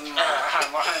ስማ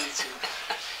ማንቺ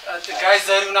አንተ ጋይስ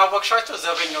ዘሪውን አወቅሻቸው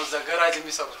ዘበኛው ዘገራጅ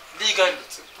የሚሰሩ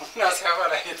ሊገሉት ቡና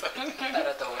ሲያፈላ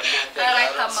አራታው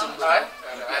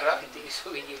አራ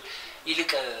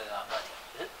ይልቅ አባቴ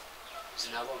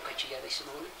ዝናቡን ከች ያለሽ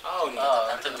ስለሆነ አዎ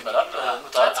እንትን ይበላል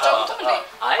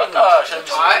አይ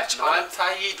አንተ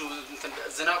አይዱ እንትን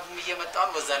ዝናቡም እየመጣ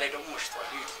ነው በዛ ላይ ደግሞ ወሽቷል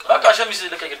በቃ ሸሚዝ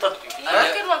ልቀይር ጠብቁኝ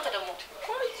ነገር ነው አንተ ደግሞ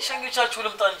ቆይ ሸኞቻችሁ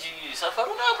ልምጣ እንጂ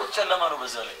ሰፈሩን አቁጭ ጨለማ ነው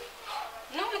በዛ ላይ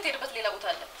ነው የምትሄድበት ሌላ ቦታ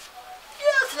አለ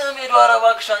የት ነው ሜዶ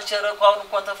አረባክሽ አንቺ አረኩ አሁን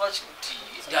እንኳን ተፋች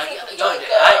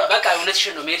አይ በቃ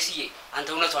እውነትሽን ነው ሜርሲዬ አንተ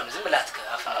እውነቷን ዝም ብላት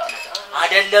ከአፈናት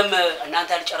አይደለም እናንተ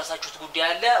ያልጨረሳችሁት ጉዳይ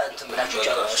አለ እንትን ብላችሁ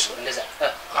ጨርሱ እንደዛ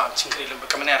ችግር የለም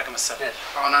በቃ ምን ያርግ መሰለህ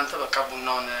አሁን አንተ በቃ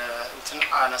ቡናውን እንትን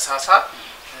አነሳሳ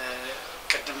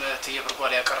ቅድም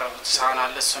ተየብርጓል ያቀረቡት ሳህን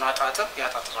አለ እሱን አጣጥብ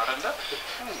ያጣጥብ አይደለ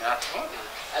ያጣጥብ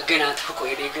ግን አንተ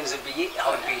ቆይ ግን ዝም ብዬ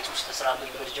አሁን ቤት ውስጥ ስራ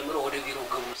መልመድ ጀምሮ ወደ ቢሮ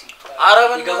ገቡ ሲል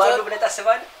አረበን ይገባሉ ብለህ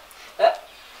ታስባለህ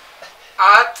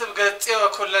አትገጽ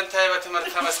ወኩለንታይ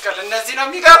በትምህርት መስቀል እነዚህ ነው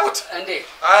የሚገቡት እንዴ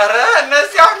አረ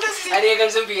እነዚህ እንደዚህ እኔ ግን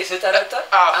ዝም ብዬ ስጠረጠር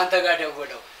አንተ ጋር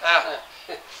ደውለው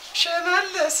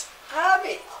ሸናለስ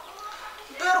አቤት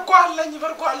በርጓለኝ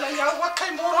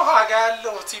አወካኝ ሞሮ ሃጋ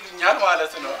ያለው ሲሉኛል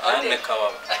ማለት ነው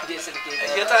አንከባብ እንዴ ስልኬ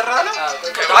እየጠራ ነው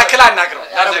አክላ እናግረው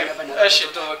እሺ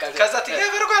ከዛ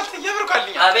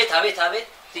ትየበርጓልኝ አቤት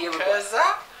ከዛ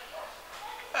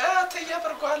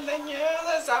ትየበርጓልኝ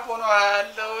እዛ ሆኖ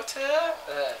ያለውት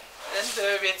እንደ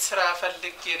ቤት ስራ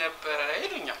ፈልጌ ነበር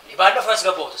ይሉኛል ባለፈው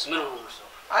ያስገባውትስ ምን ሆኖ ነው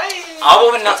አይ አቦ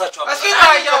በእናታችሁ አስፈራ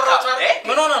ያወራው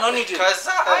ምን ሆነ ነው እንዴ ከዛ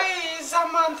አይ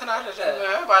ዛማ እንትን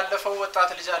አይደለም ባለፈው ወጣት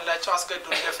ልጅ አላቸው አስገዱ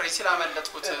ለፍሬ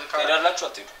ሲላመለጥኩት ካዳላችሁ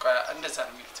አትይዱ እንደዛ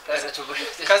ነው የሚሉት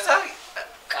ከዛ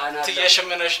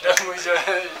ትየሽምነሽ ደግሞ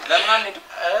ለምን አንሄድ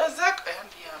እዛ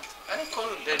እኔ እኮ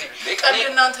ለቀል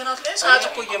እናንተ ናት ላይ ሰዓት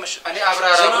እኮ እየመሸ እኔ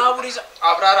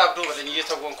አብራራ አብዶ በለኝ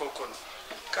እየተወንኩ እኮ ነው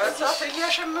ከዛ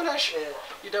ተያሸመናሽ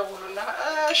ይደውሉና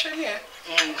እሺኔ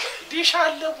ዲሽ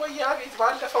አለ ወይ አቤት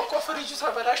ባለፈው እኮ ፍሪጁ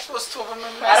ተበላሽቶ ስቶቭ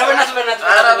ምን አረበናት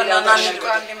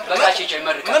በቃች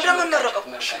ምንድነው መረቀው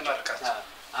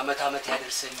አመት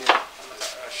ያደርስልህ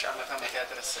እሺ አመት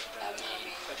ያደርስልህ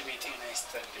እድሜ ጤና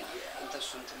ይስጥልኝ አንተ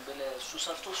እሱን ትንበለ እሱ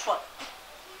ሰርቶ እሷ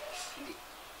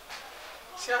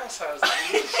ሲያሳዝ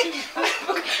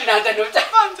እናንተ ነው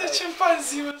አንተ ቺምፓንዚ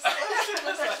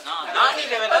መስል ናኒ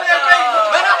ለበላ